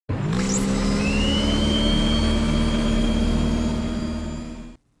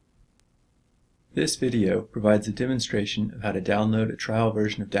This video provides a demonstration of how to download a trial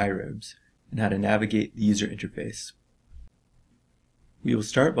version of Dyrobes and how to navigate the user interface. We will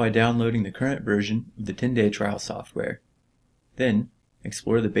start by downloading the current version of the 10-day trial software. Then,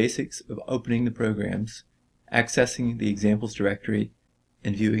 explore the basics of opening the programs, accessing the examples directory,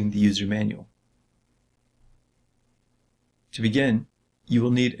 and viewing the user manual. To begin, you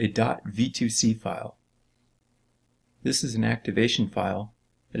will need a .v2c file. This is an activation file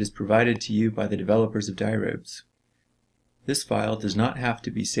that is provided to you by the developers of Dyrobes. This file does not have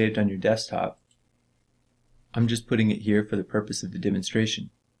to be saved on your desktop. I'm just putting it here for the purpose of the demonstration.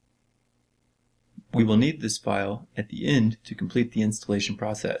 We will need this file at the end to complete the installation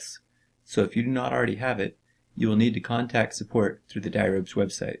process, so if you do not already have it, you will need to contact support through the Dyrobes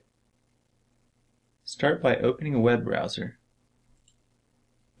website. Start by opening a web browser.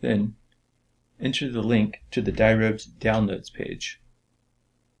 Then, enter the link to the Dyrobes Downloads page.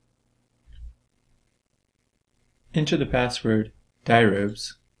 Enter the password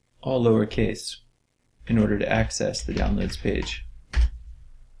Dyrobes, all lowercase, in order to access the Downloads page.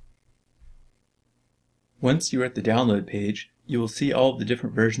 Once you are at the download page, you will see all of the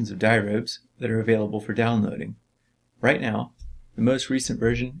different versions of Dyrobes that are available for downloading. Right now, the most recent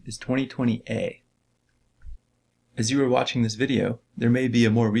version is 2020A. As you are watching this video, there may be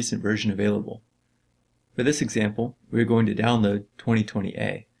a more recent version available. For this example, we are going to download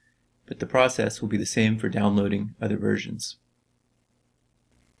 2020A, but the process will be the same for downloading other versions.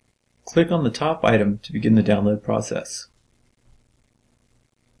 Click on the top item to begin the download process.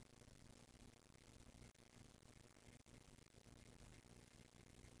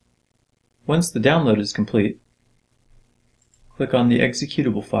 Once the download is complete, click on the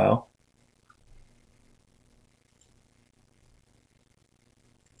executable file .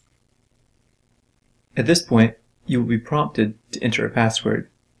 At this point, you will be prompted to enter a password.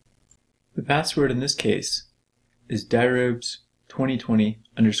 The password in this case is Dyrobes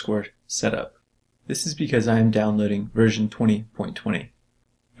 2020_setup. This is because I am downloading version 20.20.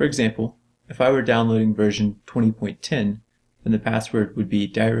 For example, if I were downloading version 20.10, then the password would be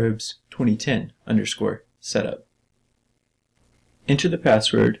Dyrobes 2010_setup. Enter the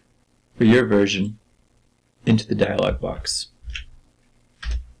password for your version into the dialog box.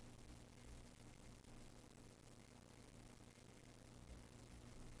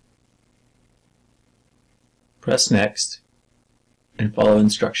 Press Next and follow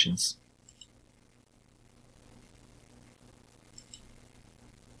instructions.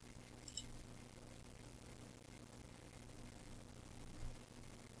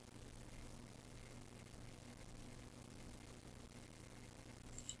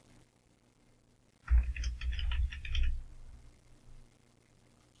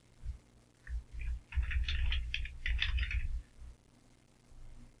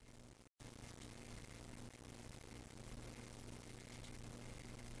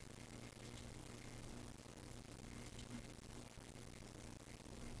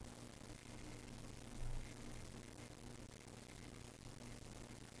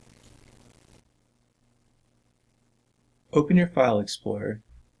 Open your File Explorer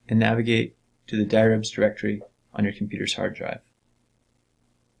and navigate to the Dyrobes directory on your computer's hard drive.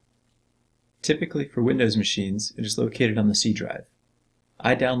 Typically for Windows machines, it is located on the C drive.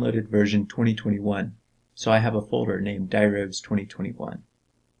 I downloaded version 2021, so I have a folder named Dyrobes 2021.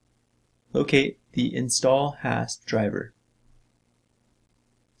 Locate the Install Hast driver.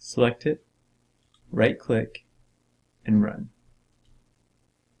 Select it, right-click, and run.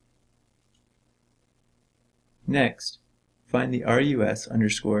 Next, find the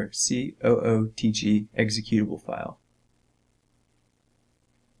RUS_COOTG executable file.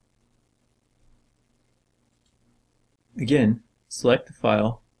 Again, select the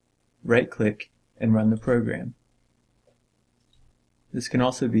file, right-click, and run the program. This can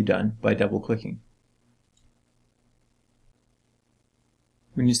also be done by double-clicking.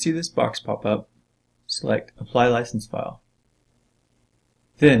 When you see this box pop up, select Apply License File.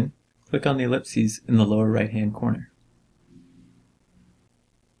 Then, click on the ellipses in the lower right-hand corner.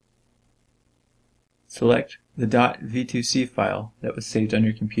 Select the .v2c file that was saved on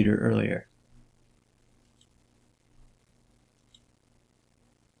your computer earlier.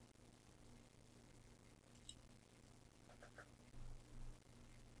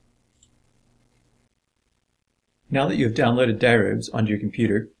 Now that you have downloaded Dyrobes onto your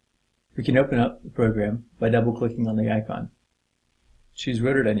computer, we can open up the program by double-clicking on the icon. Choose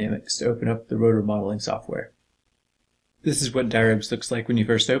Rotor Dynamics to open up the rotor modeling software. This is what Dyrobes looks like when you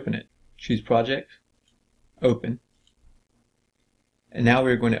first open it. Choose Project, Open, and now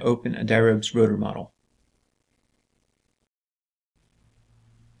we're going to open a Dyrobes rotor model.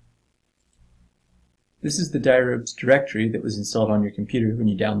 This is the Dyrobes directory that was installed on your computer when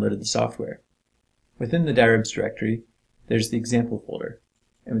you downloaded the software. Within the Dyrobes directory, there's the example folder.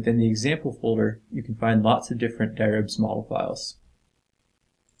 And within the example folder, you can find lots of different Dyrobes model files.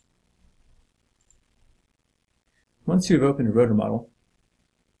 Once you have opened a rotor model,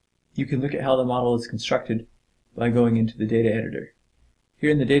 you can look at how the model is constructed by going into the data editor. Here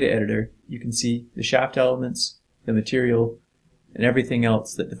in the data editor, you can see the shaft elements, the material, and everything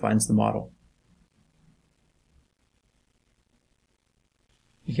else that defines the model.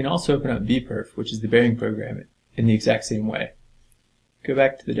 You can also open up bperf, which is the bearing program, in the exact same way. Go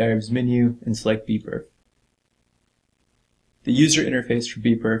back to the Dyrobes menu and select bperf. The user interface for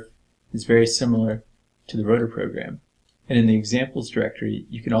bperf is very similar to the rotor program, and in the examples directory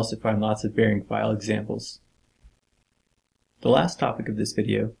you can also find lots of bearing file examples. The last topic of this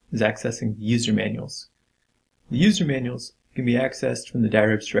video is accessing the user manuals. The user manuals can be accessed from the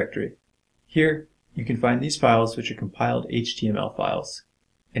Dyrobes directory. Here you can find these files, which are compiled HTML files,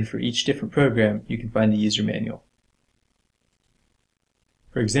 and for each different program you can find the user manual.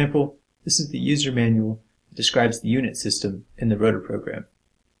 For example, this is the user manual that describes the unit system in the rotor program.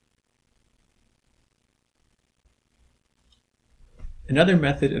 Another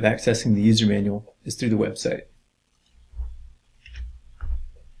method of accessing the user manual is through the website.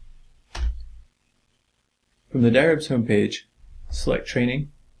 From the Dyrobes homepage, select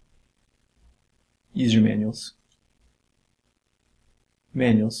Training, User Manuals,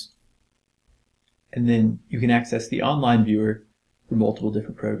 Manuals, and then you can access the online viewer for multiple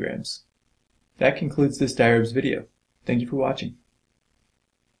different programs. That concludes this Dyrobes video. Thank you for watching.